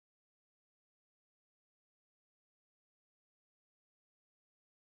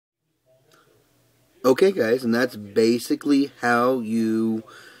Okay, guys, and that's basically how you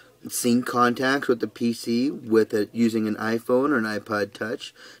sync contacts with the PC with using an iPhone or an iPod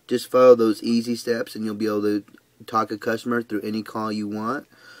Touch. Just follow those easy steps, and you'll be able to talk a customer through any call you want.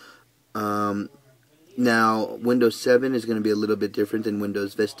 Now, Windows 7 is going to be a little bit different than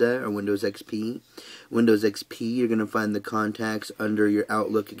Windows Vista or Windows XP. Windows XP, you're going to find the contacts under your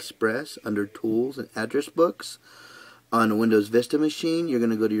Outlook Express, under Tools and Address Books. On a Windows Vista machine, you're going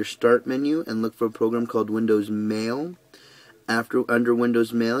to go to your Start menu and look for a program called Windows Mail. Under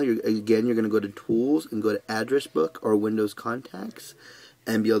Windows Mail, you're going to go to Tools and go to Address Book or Windows Contacts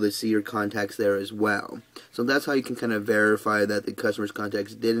and be able to see your contacts there as well. So that's how you can kind of verify that the customer's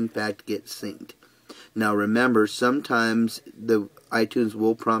contacts did in fact get synced. Now remember, sometimes the iTunes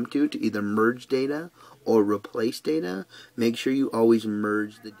will prompt you to either merge data or replace data. Make sure you always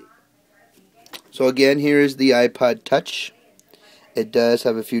merge the data. So again, here is the iPod Touch. It does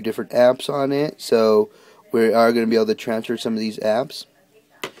have a few different apps on it, so we are going to be able to transfer some of these apps.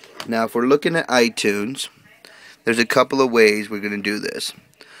 Now if we're looking at iTunes, there's a couple of ways we're going to do this.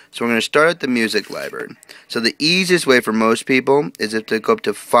 So we're going to start at the music library. So the easiest way for most people is if they go up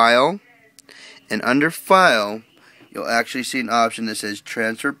to File, and under File, you'll actually see an option that says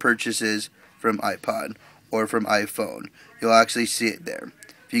Transfer Purchases from iPod or from iPhone. You'll actually see it there.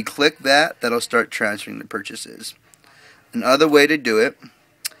 If you click that, that'll start transferring the purchases. Another way to do it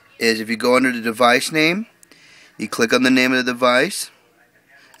is if you go under the device name, you click on the name of the device,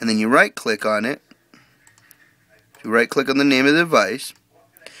 and then you right-click on it. If you right-click on the name of the device,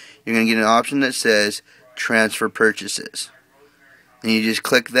 you're going to get an option that says Transfer Purchases. And you just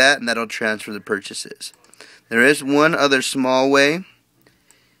click that, and that'll transfer the purchases. There is one other small way.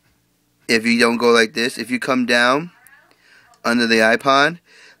 If you don't go like this, if you come down under the iPod,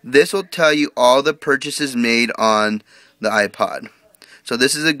 this will tell you all the purchases made on the iPod. So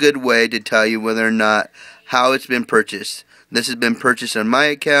this is a good way to tell you whether or not how it's been purchased. This has been purchased on my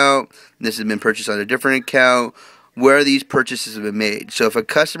account. This has been purchased on a different account. Where these purchases have been made. So if a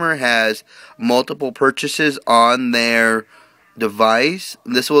customer has multiple purchases on their device,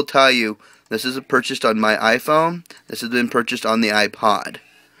 this will tell you this is purchased on my iPhone, this has been purchased on the iPod.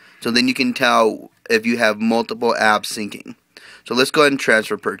 So then you can tell if you have multiple apps syncing. So let's go ahead and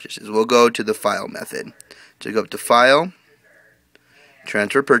transfer purchases. We'll go to the File method. So go up to File,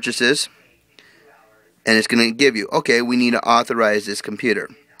 Transfer Purchases, and it's going to give you, okay, we need to authorize this computer.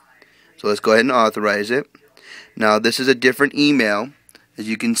 So let's go ahead and authorize it. Now this is a different email, as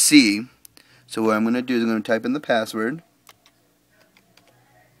you can see. So what I'm going to do is I'm going to type in the password.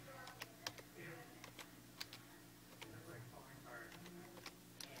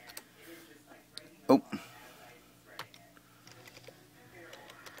 Oh.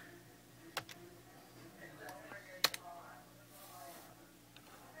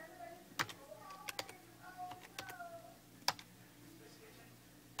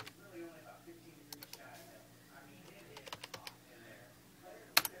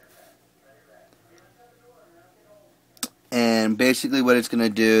 And basically what it's going to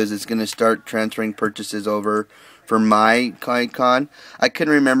do is it's going to start transferring purchases over for my icon. I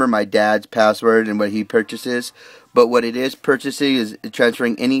couldn't remember my dad's password and what he purchases, but what it is purchasing is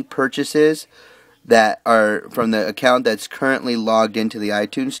transferring any purchases that are from the account that's currently logged into the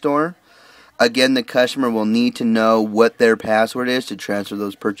iTunes store. Again, the customer will need to know what their password is to transfer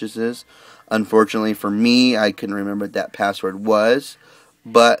those purchases. Unfortunately for me, I couldn't remember what that password was,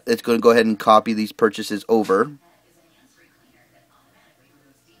 but it's going to go ahead and copy these purchases over.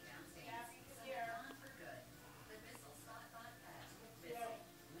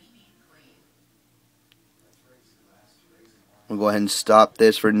 We'll go ahead and stop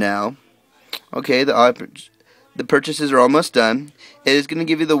this for now. Okay, the purchases are almost done. It is going to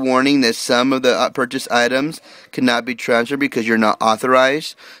give you the warning that some of the purchased items cannot be transferred because you're not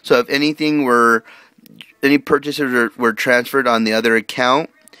authorized. So if any purchases were transferred on the other account,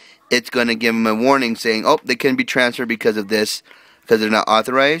 it's going to give them a warning saying, oh, they can be transferred because of this, because they're not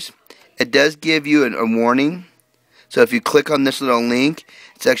authorized. It does give you a warning. So if you click on this little link,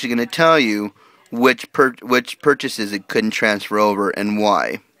 it's actually going to tell you which purchases it couldn't transfer over and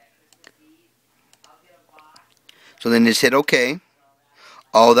why. So then just hit OK.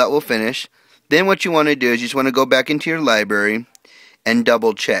 All that will finish. Then what you want to do is you just want to go back into your library and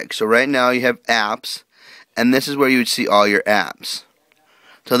double check. So right now you have apps, and this is where you would see all your apps.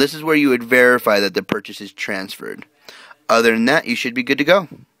 So this is where you would verify that the purchase is transferred. Other than that, you should be good to go.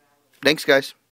 Thanks, guys.